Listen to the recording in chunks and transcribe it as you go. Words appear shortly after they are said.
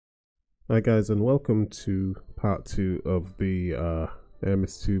Hi guys, and welcome to part 2 of the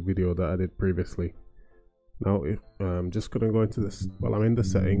AMS2 video that I did previously. Now I'm just going to go into this, well, I'm in the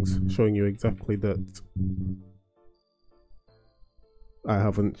settings, showing you exactly that I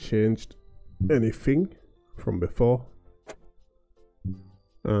haven't changed anything from before,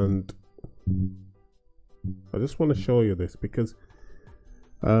 and I just want to show you this because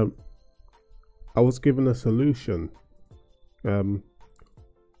I was given a solution.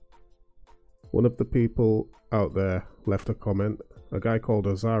 One of the people out there left a comment, a guy called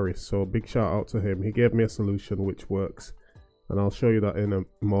Jahness, so big shout out to him. He gave me a solution which works, and I'll show you that in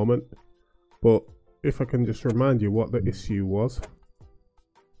a moment. But if I can just remind you what the issue was.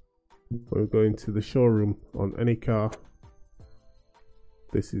 We're going to the showroom on any car.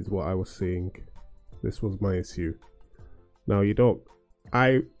 This is what I was seeing. This was my issue. Now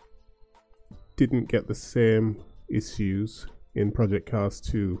I didn't get the same issues in Project Cars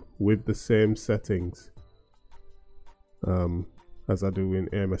 2 with the same settings as I do in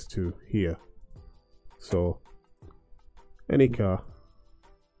AMS2 here. So any car,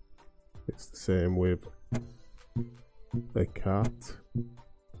 it's the same with a cart.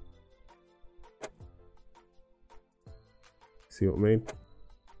 See what I mean?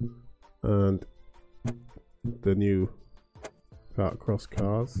 And the new kart cross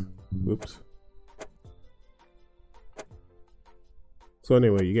cars. Oops. So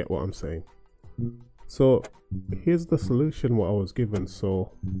anyway, you get what I'm saying. So here's the solution what I was given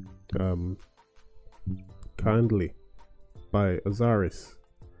so kindly by Jahness.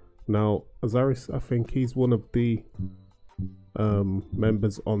 Now Jahness, I think he's one of the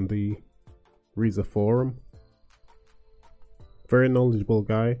members on the RESHADE forum. Very knowledgeable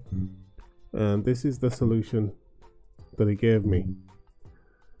guy, and this is the solution that he gave me.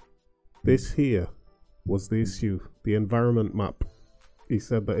 This here was the issue, the environment map. He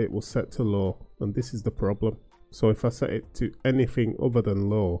said that it was set to low, and this is the problem. So if I set it to anything other than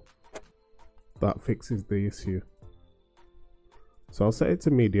low, that fixes the issue. So I'll set it to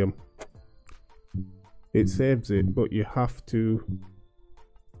medium. It saves it, but you have to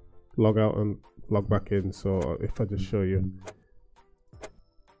log out and log back in. So if I just show you,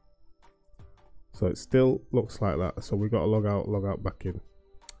 so it still looks like that. So we got to log out back in,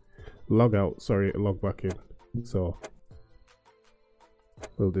 log out, sorry, log back in. So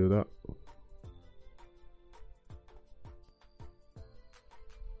we'll do that.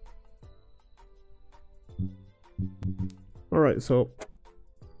 Alright, so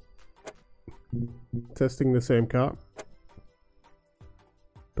testing the same car.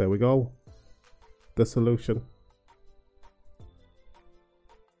 There we go. The solution.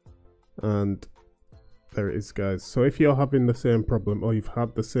 And there it is, guys. So if you're having the same problem, or you've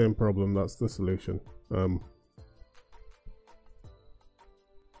had the same problem, that's the solution.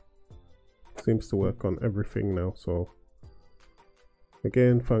 Seems to work on everything now, so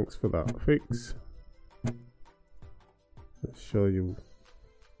again, thanks for that fix. Let's show you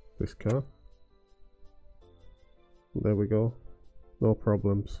this car. There we go, no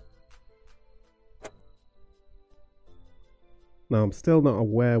problems. Now I'm still not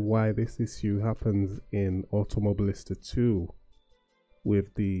aware why this issue happens in Automobilista 2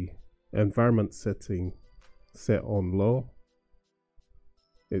 with the environment setting set on low.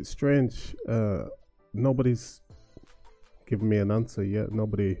 It's strange, nobody's given me an answer yet,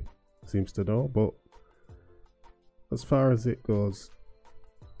 nobody seems to know, but as far as it goes,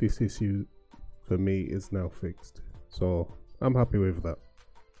 this issue for me is now fixed, so I'm happy with that.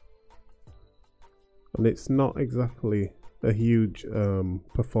 And it's not exactly a huge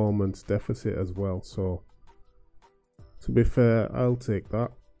performance deficit as well, so to be fair, I'll take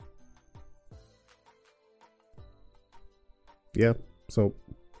that. Yeah, so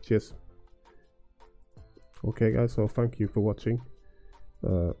cheers. Okay guys, so thank you for watching.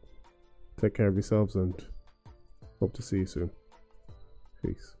 Take care of yourselves and hope to see you soon.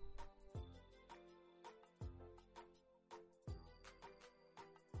 Peace.